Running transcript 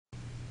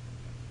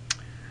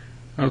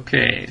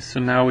Okay, so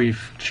now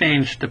we've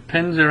changed the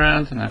pins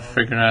around and I've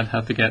figured out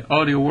how to get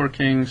audio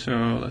working. So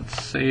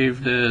let's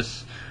save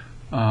this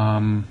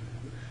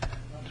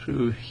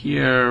through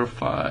here,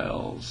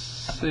 files,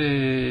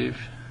 save.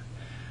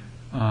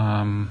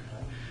 And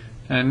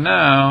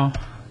now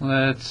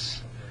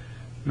let's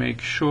make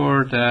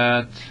sure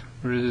that,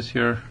 where is this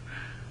here?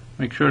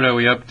 Make sure that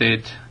we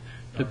update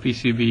the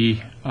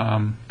PCB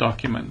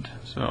document.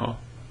 So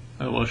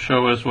it will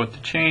show us what the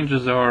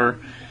changes are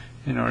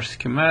in our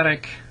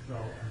schematic.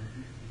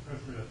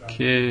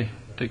 Okay,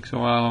 takes a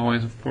while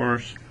always, of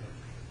course.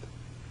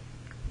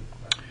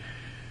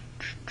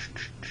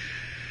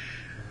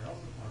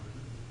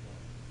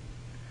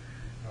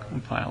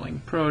 Compiling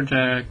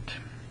project.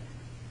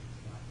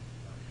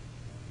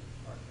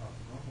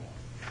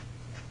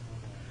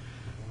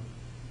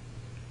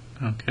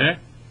 Okay.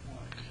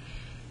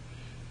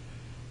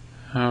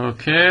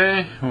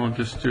 Okay, we'll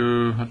just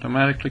do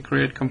automatically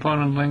create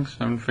component links.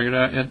 I haven't figured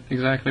out yet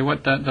exactly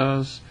what that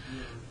does.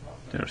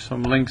 There are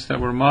some links that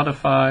were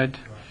modified.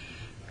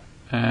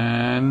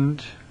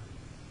 And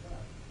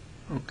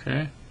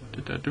okay,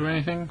 did that do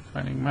anything?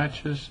 Finding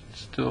matches,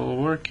 still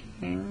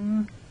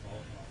working.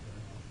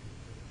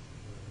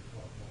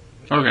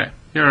 Okay,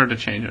 here are the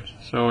changes.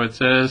 So it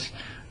says,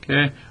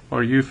 okay,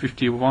 our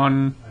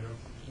U51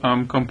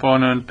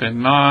 component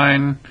pin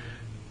 9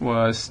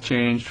 was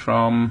changed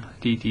from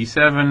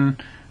DT7.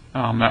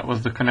 That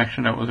was the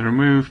connection that was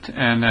removed.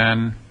 And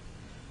then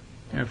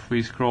if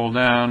we scroll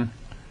down,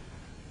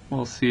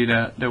 we'll see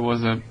that there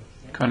was a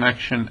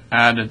connection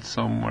added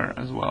somewhere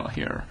as well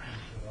here.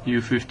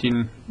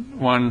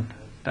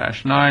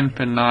 U51-9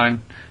 pin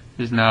 9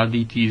 is now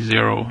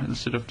DT0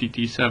 instead of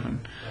DT7.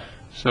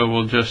 So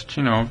we'll just,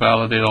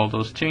 validate all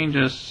those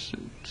changes.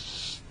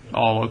 It's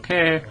all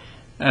okay,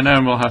 and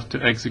then we'll have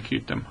to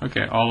execute them.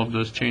 Okay, all of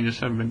those changes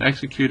have been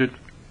executed.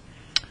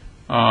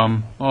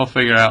 I'll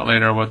figure out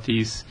later what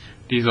these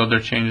other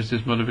changes,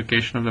 this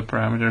modification of the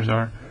parameters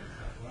are.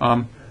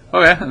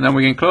 Okay, and then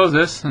we can close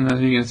this, and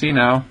as you can see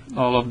now,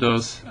 all of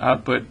those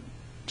output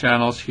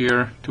channels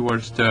here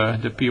towards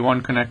the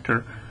P1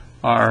 connector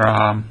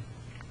are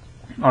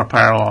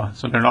parallel,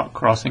 so they're not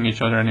crossing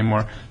each other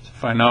anymore. So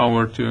if I now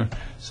were to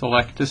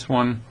select this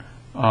one,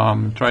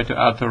 try to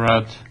auto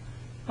route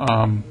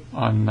on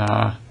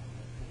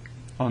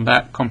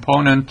that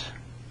component.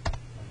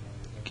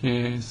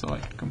 Okay,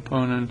 select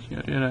component,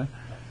 yada yada.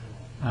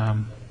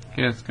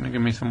 Okay, it's going to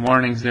give me some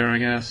warnings there, I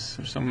guess,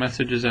 or some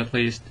messages at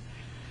least.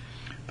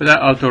 But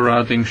that auto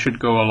routing should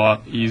go a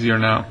lot easier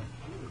now.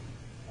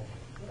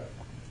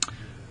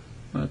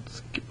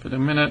 Let's give it a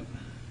minute.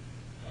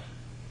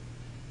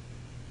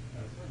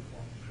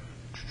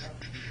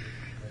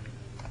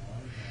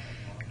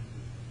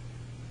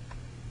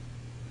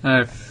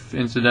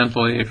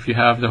 Incidentally, if you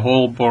have the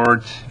whole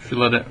board, if you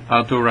let it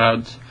auto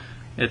route,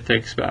 it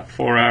takes about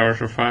 4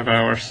 hours or 5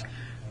 hours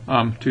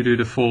to do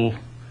the full,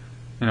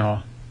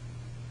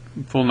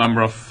 full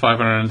number of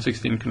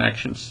 516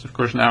 connections. Of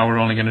course, now we're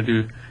only going to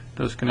do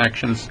those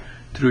connections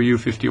through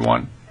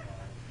U51.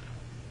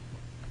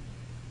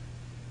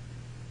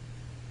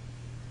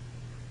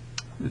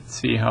 Let's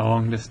see how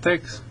long this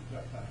takes.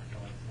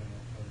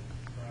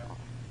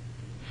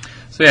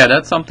 So yeah,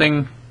 that's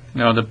something,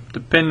 the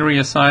pin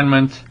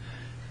reassignment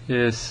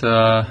is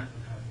something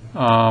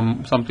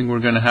we're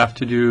going to have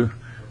to do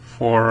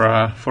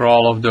for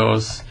all of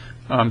those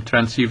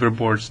transceiver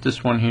boards.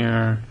 This one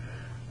here,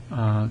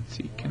 let's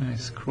see, can I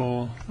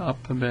scroll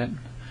up a bit?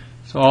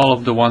 So all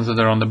of the ones that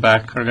are on the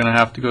back are going to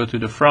have to go to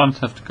the front,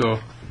 so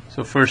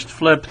first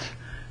flipped,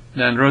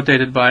 then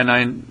rotated by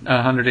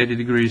 180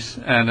 degrees,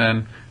 and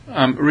then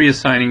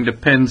reassigning the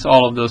pins,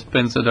 all of those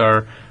pins that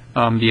are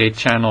the 8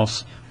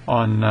 channels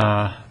on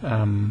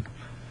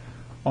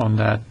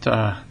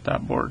that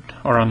board,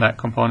 or on that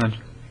component.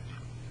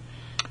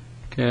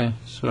 Okay,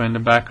 so in the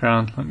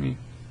background, let me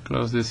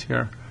close this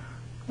here.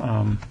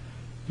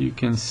 You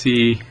can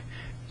see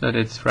that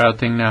it's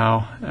routing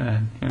now,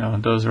 and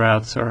those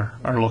routes are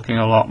looking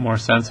a lot more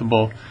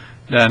sensible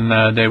than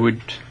they would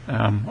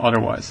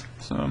otherwise.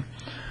 So,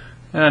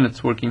 and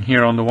it's working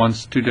here on the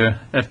ones to the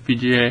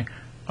FPGA.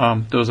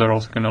 Those are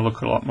also going to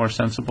look a lot more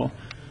sensible.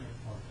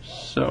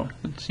 So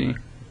let's see,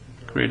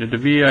 created a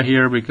via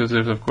here because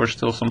there's of course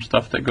still some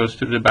stuff that goes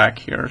to the back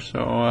here.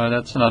 So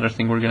that's another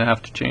thing we're going to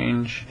have to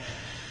change.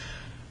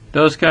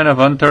 Those kind of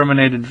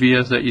unterminated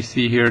vias that you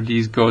see here,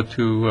 these go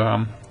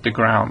to the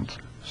ground.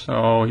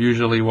 So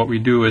usually what we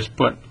do is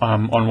put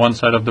on one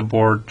side of the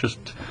board,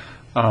 just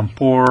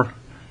pour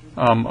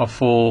a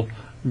full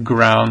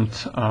ground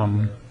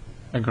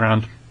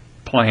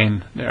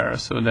plane there.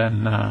 So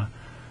then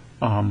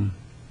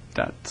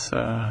that's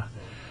a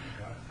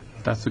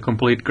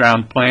complete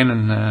ground plane,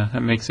 and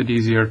that makes it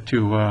easier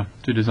to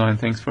design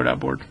things for that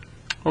board.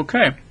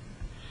 Okay,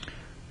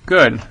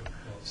 good.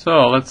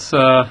 So let's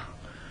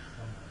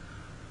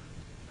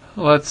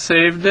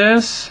save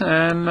this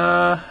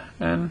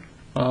and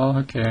well,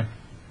 okay.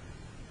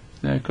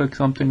 Did I click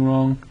something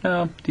wrong?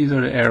 No, these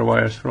are the air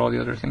wires for all the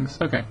other things.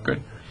 Okay,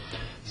 good.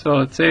 So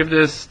let's save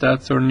this.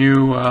 That's our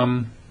new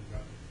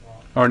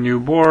our new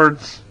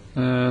boards.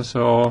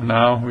 So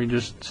now we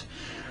just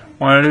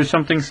want to do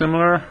something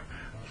similar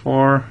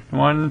for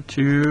 1,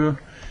 2,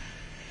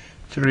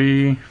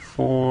 3,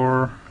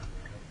 4,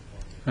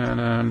 and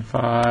then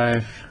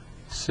 5,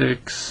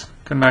 6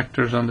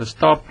 connectors on this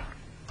top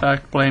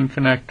backplane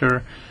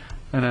connector,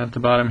 and at the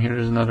bottom here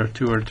is another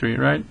 2 or 3,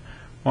 right?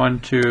 1,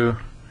 2,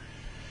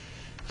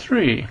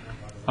 3.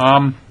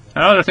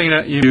 Another thing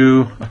that you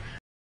do,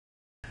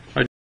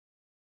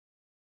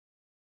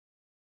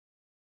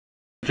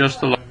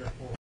 just the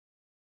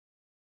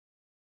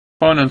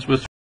components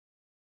with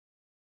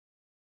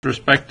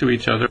respect to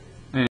each other.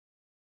 And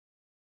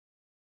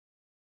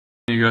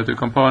you go to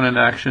component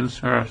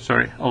actions, or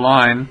sorry,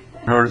 align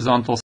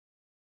horizontal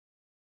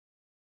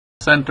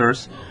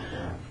centers.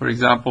 For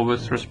example,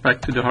 with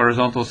respect to the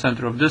horizontal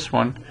center of this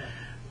one,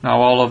 now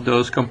all of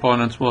those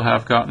components will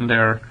have gotten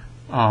their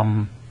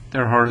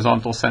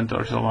horizontal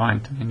centers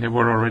aligned. I mean, they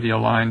were already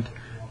aligned,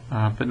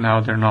 but now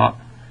they're not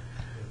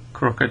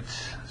crooked.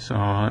 So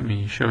let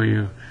me show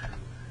you.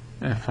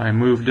 If I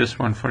move this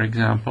one, for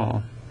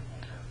example,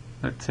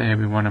 let's say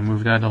we want to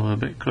move that a little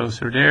bit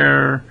closer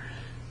there,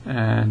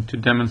 and to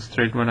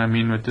demonstrate what I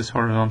mean with this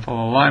horizontal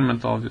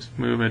alignment, I'll just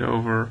move it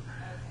over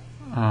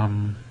a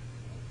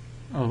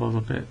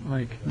little bit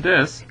like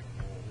this.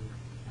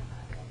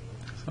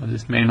 So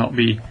this may not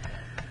be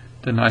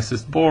the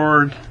nicest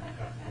board.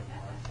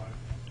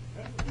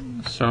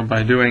 So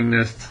by doing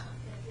this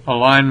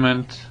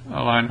alignment,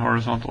 align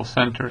horizontal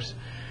centers,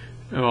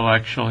 it will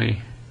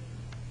actually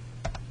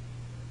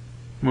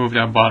move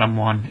that bottom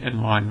one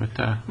in line with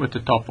the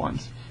top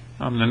ones.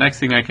 The next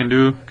thing I can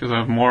do, because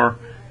I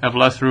have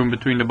less room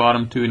between the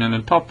bottom two and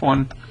the top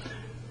one,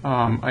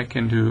 I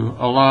can do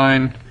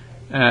align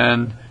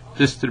and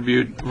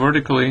distribute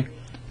vertically,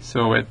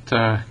 so it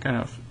kind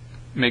of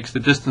makes the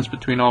distance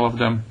between all of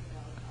them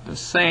the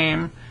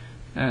same.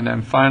 And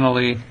then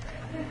finally,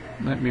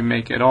 let me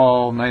make it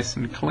all nice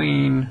and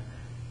clean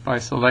by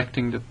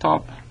selecting the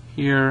top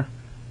here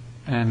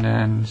and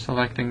then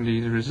selecting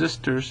these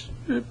resistors.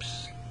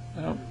 Oops,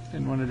 oh,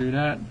 didn't want to do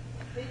that.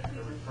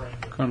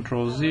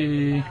 Control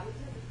Z.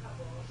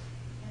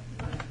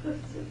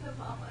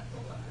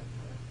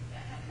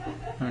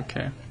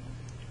 Okay,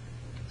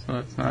 so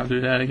let's now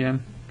do that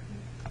again.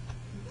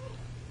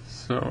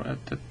 So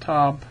at the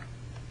top,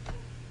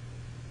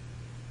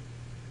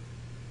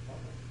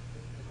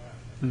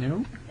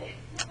 nope,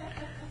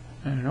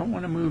 I don't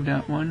want to move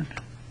that one.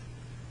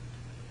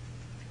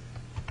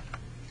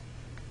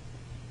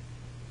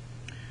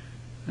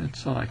 Let's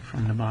select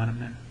from the bottom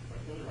then.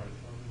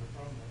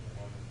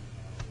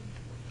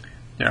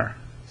 There.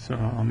 So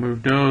I'll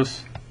move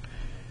those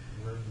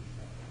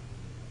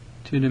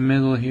to the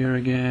middle here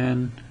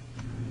again.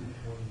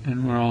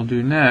 And what I'll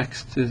do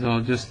next is I'll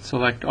just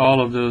select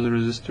all of those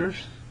resistors.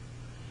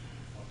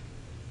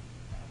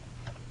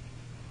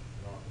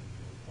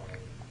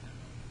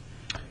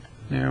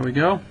 There we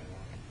go.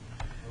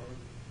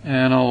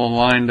 And I'll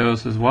align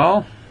those as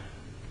well.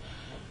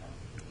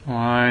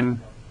 Align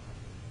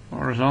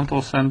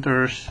horizontal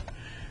centers.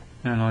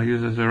 And I'll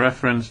use as a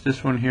reference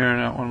this one here.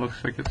 That one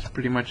looks like it's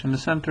pretty much in the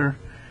center.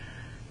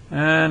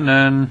 And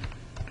then,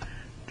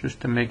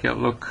 just to make it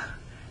look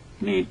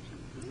neat,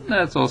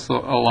 let's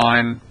also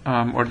align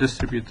or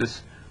distribute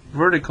this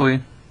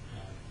vertically.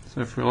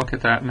 So if we look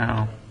at that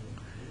now,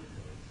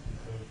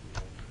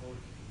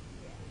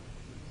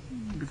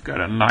 we've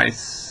got a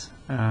nice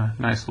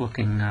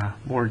looking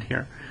board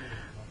here.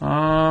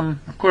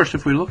 Of course,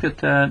 if we look at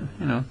that,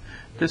 you know,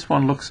 this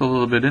one looks a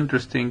little bit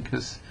interesting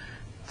because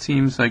it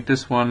seems like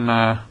this one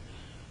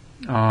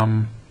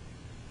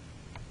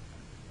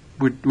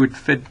would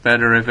fit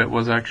better if it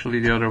was actually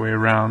the other way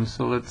around.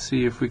 So let's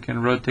see if we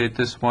can rotate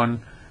this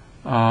one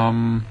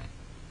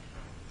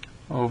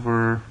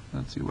over.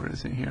 Let's see, where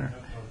is it here?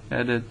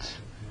 Edit,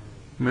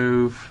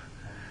 move,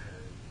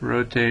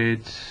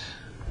 rotate,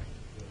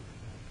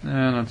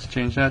 and let's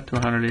change that to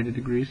 180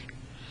 degrees.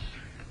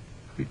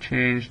 We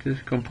change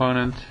this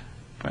component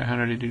by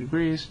 180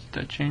 degrees. Did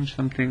that change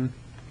something?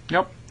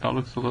 Yep, that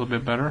looks a little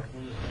bit better.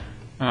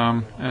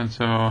 And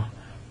so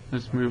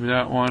let's move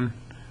that one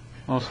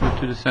also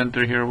to the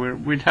center here.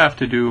 We'd have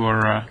to do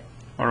our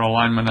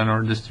alignment and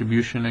our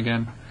distribution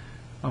again.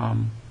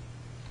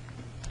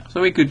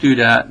 So we could do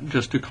that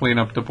just to clean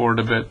up the board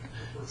a bit.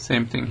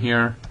 Same thing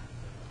here.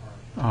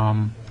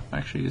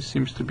 Actually, this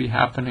seems to be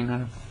happening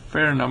on a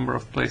fair number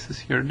of places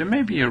here. There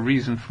may be a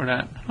reason for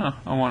that. Huh,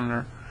 I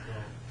wonder.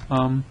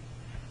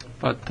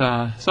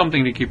 But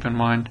something to keep in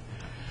mind.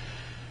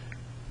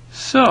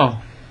 So,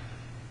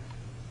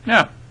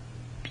 yeah.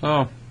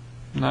 So,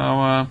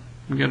 now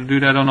we got to do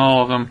that on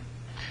all of them.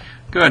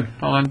 Good.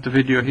 I'll end the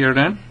video here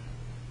then.